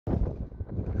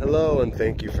Hello, and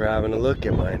thank you for having a look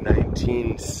at my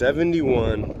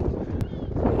 1971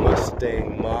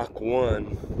 Mustang Mach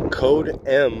 1 Code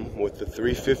M with the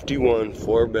 351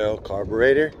 4-barrel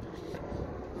carburetor.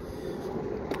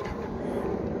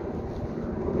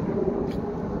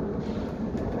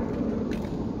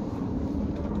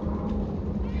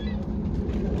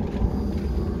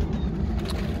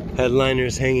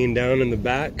 Headliner's hanging down in the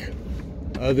back.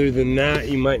 Other than that,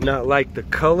 you might not like the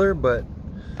color, but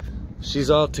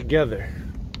she's all together.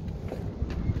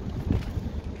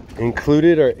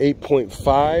 Included are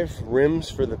 8.5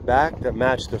 rims for the back that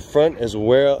match the front, as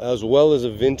well as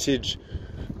a vintage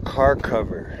car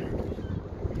cover.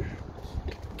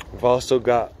 We've also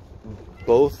got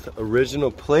both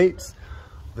original plates.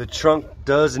 The trunk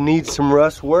does need some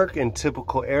rust work in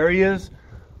typical areas,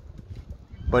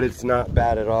 but it's not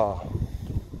bad at all.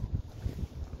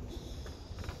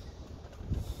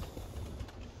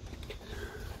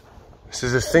 This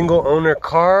is a single owner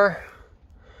car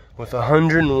with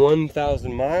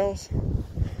 101,000 miles.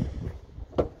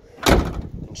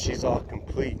 And she's all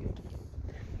complete.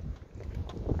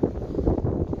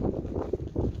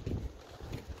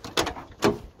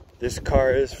 This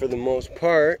car is, for the most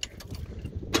part,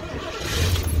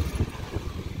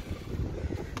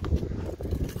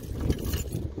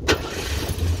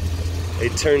 a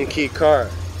turnkey car.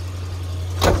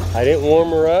 I didn't warm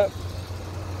her up,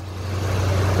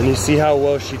 and you see how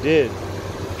well she did.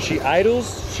 She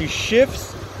idles, she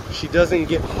shifts, she doesn't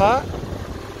get hot.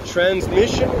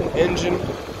 Transmission and engine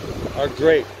are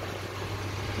great.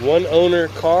 One owner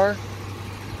car.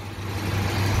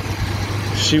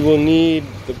 She will need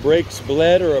the brakes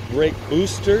bled or a brake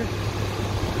booster.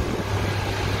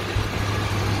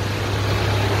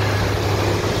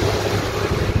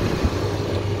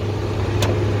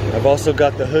 I've also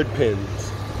got the hood pins.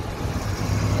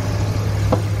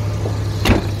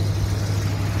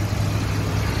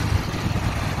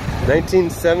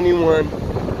 '71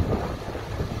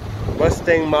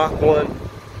 Mustang Mach 1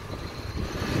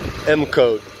 M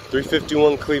Code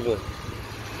 351 Cleveland.